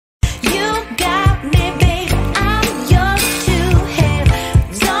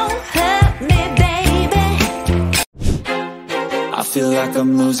like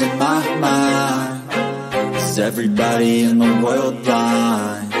I'm losing my mind. Is everybody in the world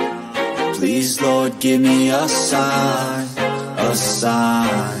blind? Please, Lord, give me a sign, a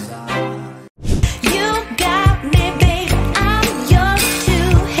sign.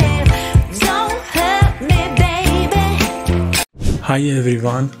 Hi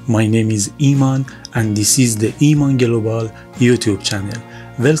everyone, my name is Iman and this is the Iman Global YouTube channel.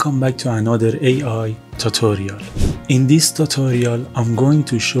 Welcome back to another AI tutorial. In this tutorial, I'm going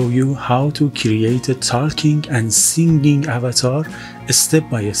to show you how to create a talking and singing avatar step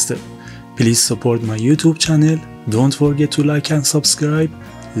by step. Please support my YouTube channel. Don't forget to like and subscribe.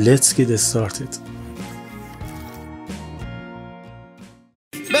 Let's get started.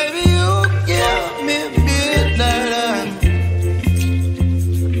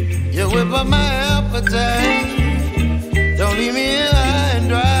 Whip up my appetite. Don't leave me high and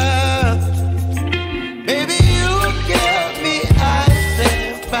dry. Baby, you get me ice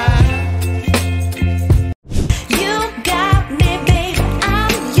and fire. You got me, babe.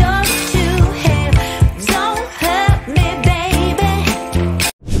 I'm yours to have. Don't hurt me, baby.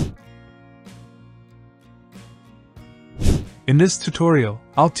 In this tutorial,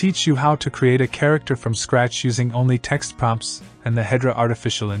 I'll teach you how to create a character from scratch using only text prompts and the Hedra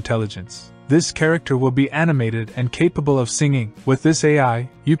artificial intelligence. This character will be animated and capable of singing. With this AI,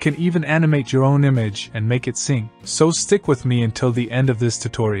 you can even animate your own image and make it sing. So stick with me until the end of this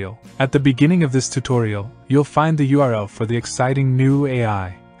tutorial. At the beginning of this tutorial, you'll find the URL for the exciting new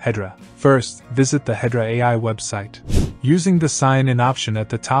AI, Hedra. First, visit the Hedra AI website. Using the sign in option at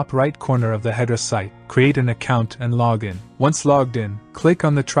the top right corner of the Hedra site, create an account and log in. Once logged in, click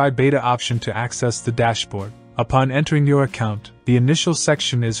on the Try Beta option to access the dashboard. Upon entering your account, the initial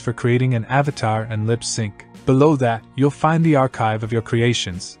section is for creating an avatar and lip sync. Below that, you'll find the archive of your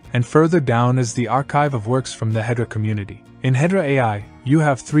creations, and further down is the archive of works from the Hedra community. In Hedra AI, you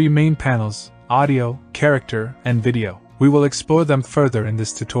have three main panels: audio, character, and video. We will explore them further in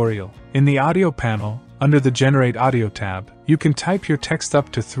this tutorial. In the audio panel, under the Generate Audio tab, you can type your text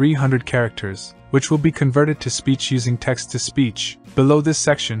up to 300 characters, which will be converted to speech using text-to-speech. Below this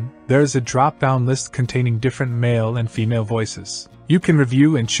section, there is a drop-down list containing different male and female voices. You can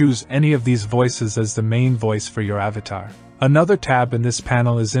review and choose any of these voices as the main voice for your avatar. Another tab in this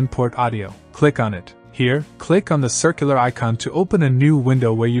panel is Import Audio. Click on it. Here, click on the circular icon to open a new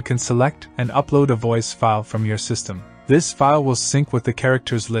window where you can select and upload a voice file from your system. This file will sync with the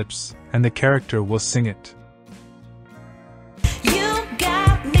character's lips, and the character will sing it.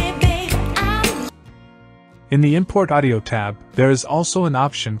 In the Import Audio tab, there is also an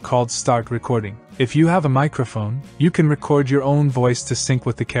option called Start Recording. If you have a microphone, you can record your own voice to sync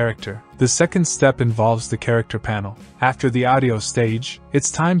with the character. The second step involves the character panel. After the audio stage,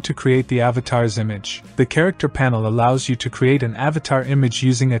 it's time to create the avatar's image. The character panel allows you to create an avatar image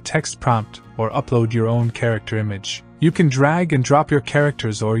using a text prompt or upload your own character image. You can drag and drop your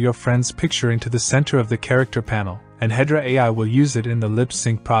characters or your friend's picture into the center of the character panel, and Hedra AI will use it in the lip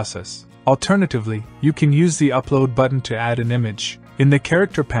sync process. Alternatively, you can use the upload button to add an image. In the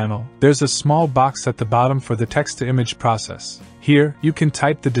character panel, there's a small box at the bottom for the text-to-image process. Here, you can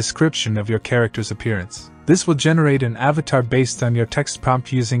type the description of your character's appearance. This will generate an avatar based on your text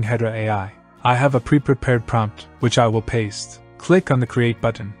prompt using Hedra AI. I have a pre-prepared prompt, which I will paste. Click on the Create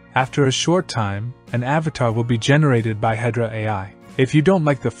button. After a short time, an avatar will be generated by Hedra AI. If you don't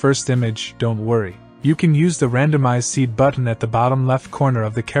like the first image, don't worry. You can use the Randomize Seed button at the bottom left corner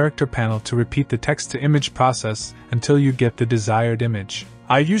of the character panel to repeat the text-to-image process until you get the desired image.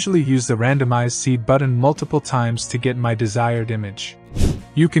 I usually use the Randomize Seed button multiple times to get my desired image.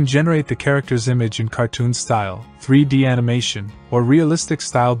 You can generate the character's image in cartoon style, 3D animation, or realistic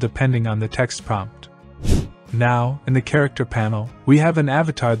style depending on the text prompt. Now, in the character panel, we have an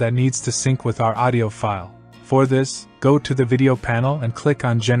avatar that needs to sync with our audio file. For this, go to the video panel and click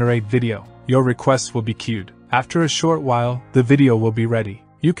on Generate Video. Your request will be queued. After a short while, the video will be ready.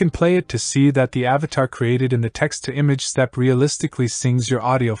 You can play it to see that the avatar created in the text-to-image step realistically sings your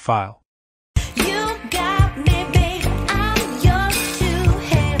audio file.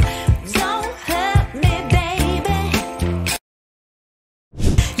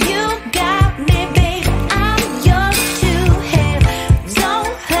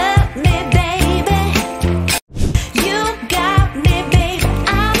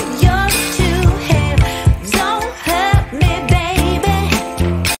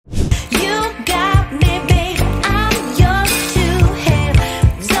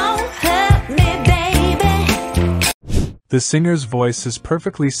 The singer's voice is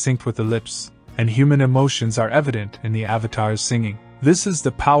perfectly synced with the lips, and human emotions are evident in the avatar's singing. This is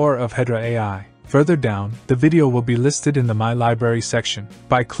the power of Hedra AI. Further down, the video will be listed in the My Library section.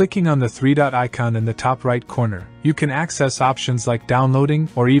 By clicking on the three-dot icon in the top right corner, you can access options like downloading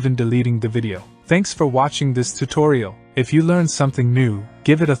or even deleting the video. Thanks for watching this tutorial. If you learned something new,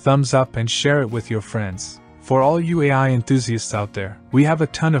 give it a thumbs up and share it with your friends. For all you AI enthusiasts out there, we have a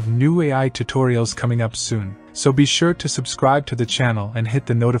ton of new AI tutorials coming up soon, so be sure to subscribe to the channel and hit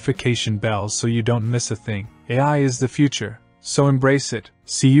the notification bell so you don't miss a thing. AI is the future, so embrace it.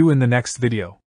 See you in the next video.